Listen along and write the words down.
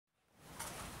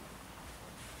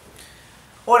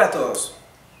Hola a todos.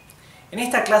 En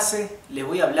esta clase les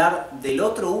voy a hablar del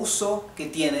otro uso que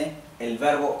tiene el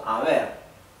verbo haber.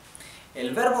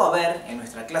 El verbo haber, en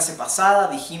nuestra clase pasada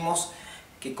dijimos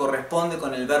que corresponde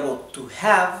con el verbo to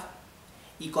have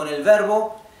y con el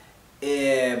verbo,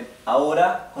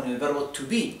 ahora con el verbo to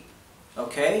be.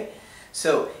 Okay?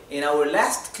 So, in our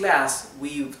last class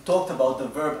we talked about the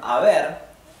verb haber,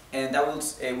 and that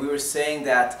was, we were saying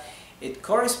that it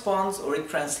corresponds or it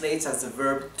translates as the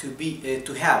verb to be,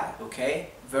 to have, okay?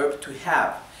 Verb to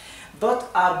have. But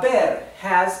haber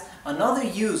has another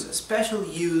use, a special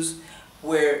use,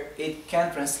 where it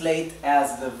can translate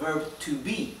as the verb to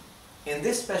be. In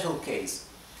this special case,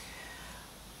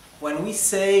 when we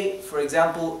say, for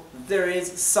example, there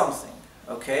is something,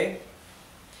 okay?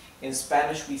 In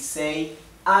Spanish we say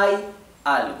hay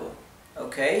algo,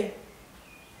 okay?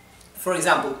 For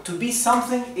example, to be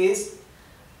something is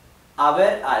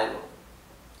haber algo.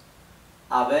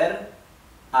 Haber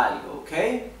algo,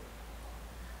 okay?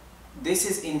 This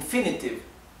is infinitive,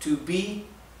 to be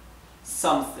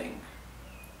something,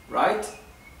 right?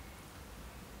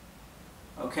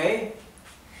 Okay?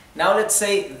 Now let's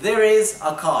say there is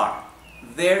a car.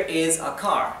 There is a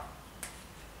car.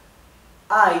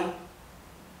 Hay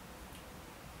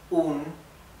un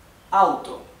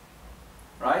auto,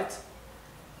 right?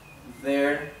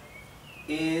 There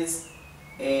is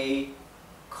a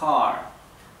car.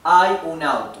 Hay un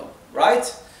auto, right?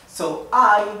 So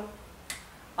I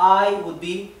would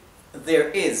be there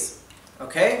is,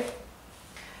 okay?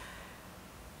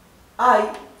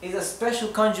 I is a special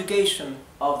conjugation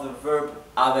of the verb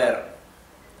haber,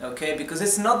 okay? Because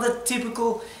it's not the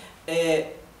typical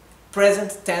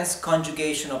present tense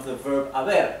conjugation of the verb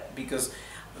haber, because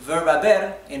verb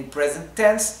haber in present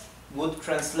tense would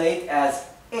translate as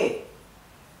e,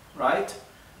 right?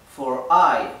 For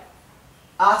I,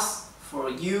 us for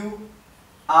you,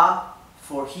 a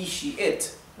for he, she,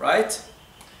 it, right?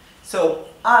 So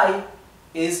I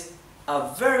is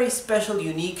a very special,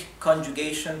 unique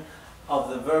conjugation of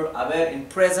the verb haber in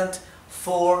present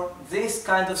for this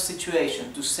kind of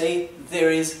situation, to say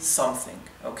there is something,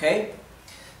 okay?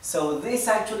 So this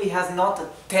actually has not a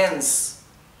tense,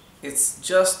 it's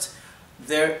just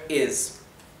there is,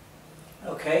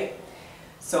 okay?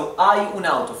 So hay un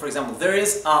auto, for example, there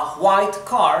is a white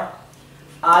car,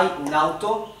 hay un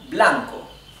auto blanco,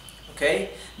 okay?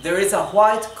 There is a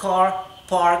white car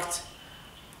parked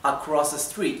across the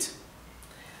street.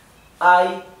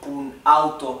 Hay un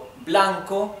auto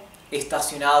blanco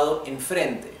estacionado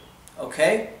enfrente,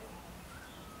 okay?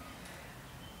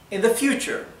 In the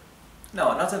future,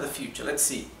 no, not in the future, let's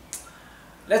see.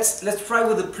 Let's try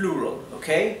with the plural,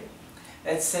 okay?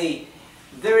 Let's say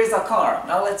there is a car.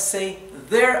 Now let's say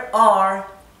there are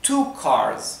two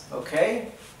cars, okay?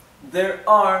 There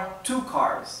are two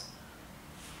cars.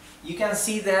 You can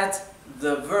see that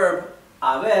the verb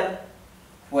haber,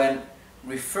 when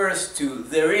refers to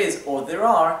there is or there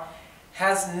are,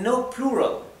 has no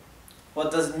plural.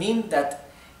 What does mean that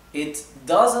it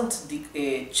doesn't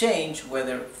change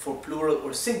whether for plural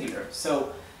or singular.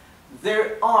 So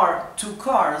there are two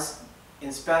cars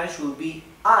in Spanish will be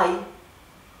hay,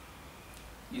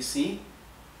 you see,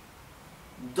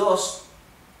 dos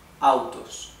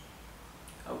autos,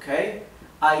 okay?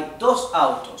 Hay dos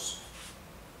autos,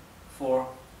 for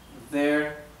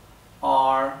there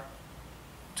are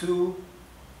two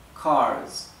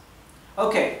cars.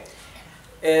 Okay,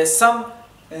 in some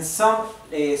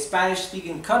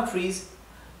Spanish-speaking countries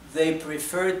they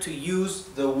prefer to use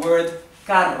the word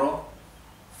carro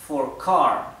for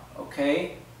car,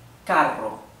 okay?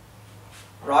 Carro,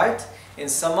 right? In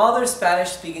some other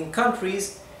Spanish-speaking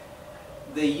countries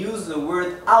they use the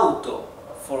word auto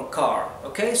for car,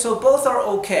 okay? So both are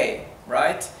okay,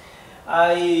 right?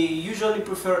 I usually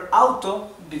prefer auto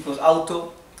because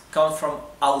auto comes from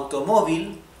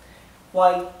automóvil,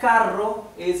 while carro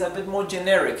is a bit more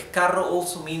generic. Carro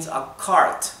also means a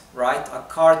cart, right? A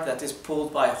cart that is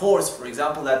pulled by a horse, for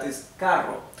example, that is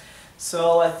carro.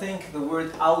 So I think the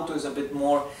word auto is a bit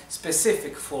more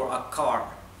specific for a car,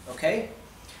 okay?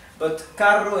 But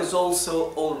carro is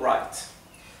also all right.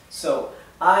 So,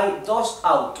 hay dos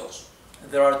autos.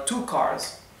 There are two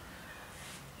cars.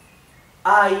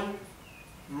 Hay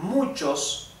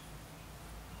muchos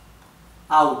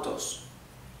autos.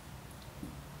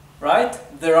 Right?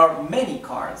 There are many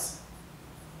cars.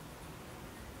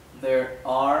 There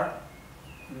are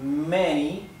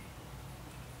many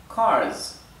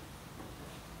cars.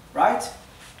 Right?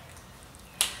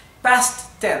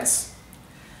 Past tense.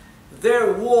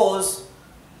 There was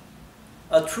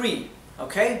a tree.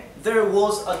 Okay? There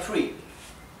was a tree.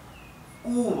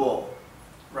 Hubo.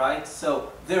 Right?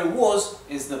 So there was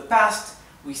is the past,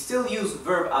 we still use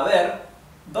verb haber,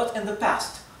 but in the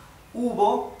past.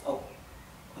 Hubo, oh,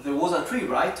 there was a tree,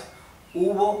 right?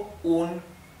 Hubo un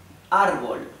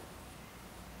árbol.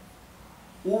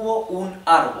 Hubo un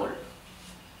árbol.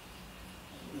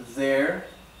 There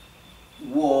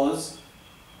was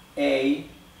a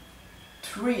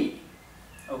tree.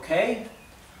 Okay?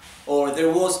 Or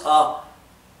there was a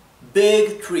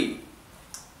big tree.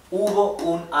 Hubo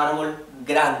un árbol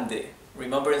grande.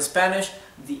 Remember, in Spanish,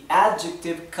 the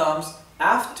adjective comes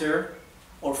after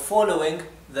or following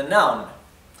the noun.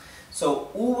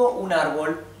 So, hubo un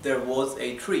árbol, there was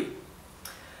a tree.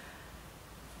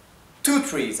 Two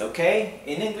trees, okay?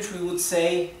 In English we would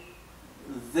say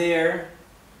there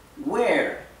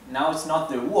were. Now it's not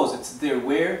there was, it's there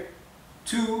were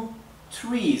two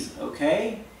trees,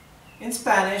 okay? In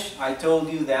Spanish, I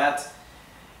told you that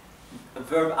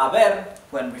verb haber,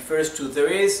 when refers to there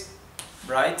is,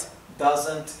 right,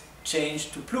 doesn't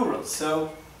change to plural.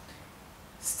 So,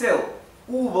 still,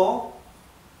 hubo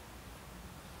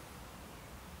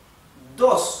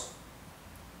dos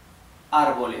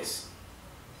árboles.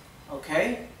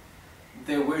 Okay?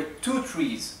 There were two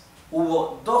trees.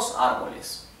 Hubo dos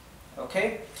árboles.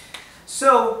 Okay?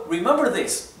 So, remember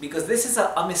this, because this is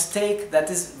a mistake that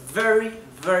is very,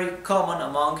 very common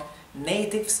among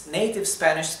native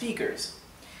Spanish speakers.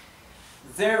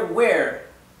 There were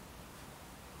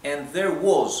and there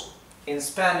was. In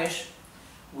Spanish,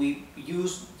 we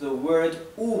use the word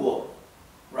hubo,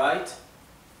 right?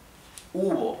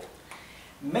 Hubo.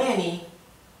 Many,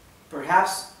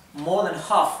 perhaps more than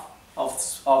half of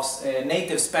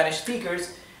native Spanish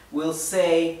speakers will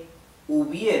say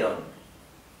hubieron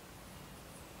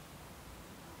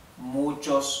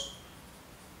muchos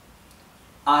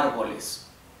árboles.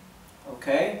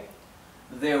 Okay?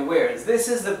 There were. This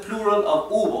is the plural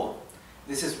of hubo.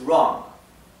 This is wrong.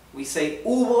 We say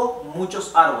hubo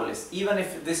muchos árboles, even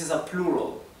if this is a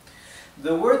plural.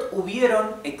 The word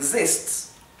hubieron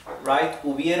exists, right?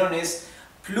 Hubieron is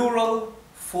plural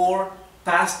for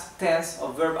past tense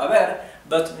of verb haber,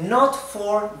 but not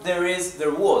for there is,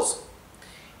 there was.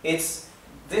 This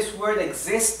word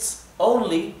exists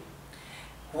only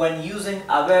when using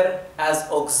haber as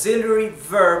auxiliary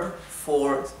verb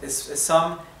for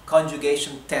some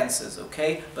conjugation tenses,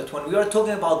 okay? But when we are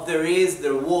talking about there is,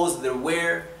 there was, there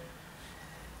were,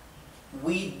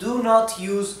 we do not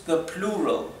use the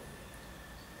plural.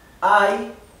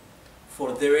 I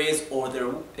for there is or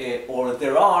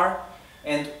there are,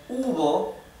 and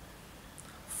hubo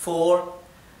for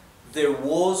there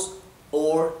was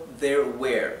or there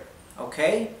were.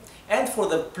 Okay? And for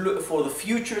the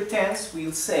future tense,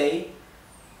 we'll say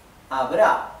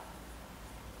habrá.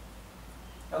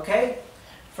 Okay?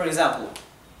 For example,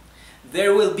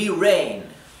 there will be rain.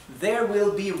 There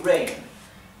will be rain.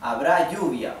 Habrá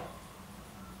lluvia.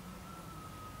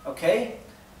 Okay?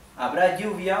 Habrá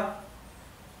lluvia.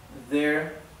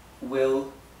 There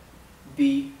will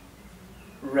be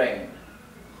rain.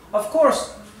 Of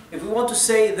course, if we want to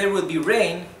say there will be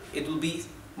rain, it will be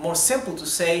more simple to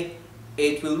say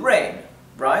it will rain,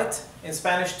 right? In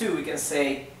Spanish too, we can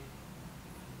say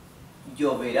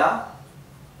lloverá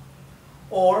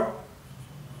or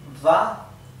va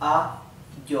a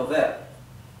llover.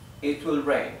 It will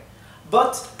rain.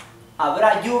 But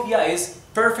habrá lluvia is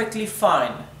perfectly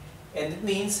fine, and it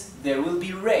means there will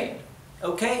be rain.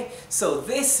 Okay? So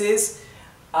this is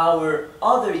our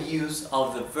other use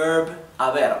of the verb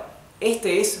haber.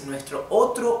 Este es nuestro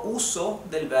otro uso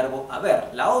del verbo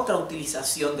haber, la otra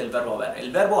utilización del verbo haber.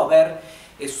 El verbo haber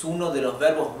es uno de los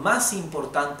verbos más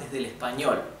importantes del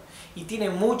español y tiene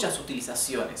muchas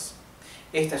utilizaciones.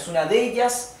 Esta es una de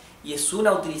ellas y es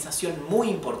una utilización muy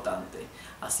importante.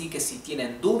 Así que si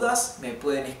tienen dudas me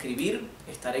pueden escribir,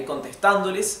 estaré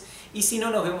contestándoles y si no,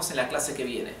 nos vemos en la clase que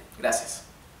viene. Gracias.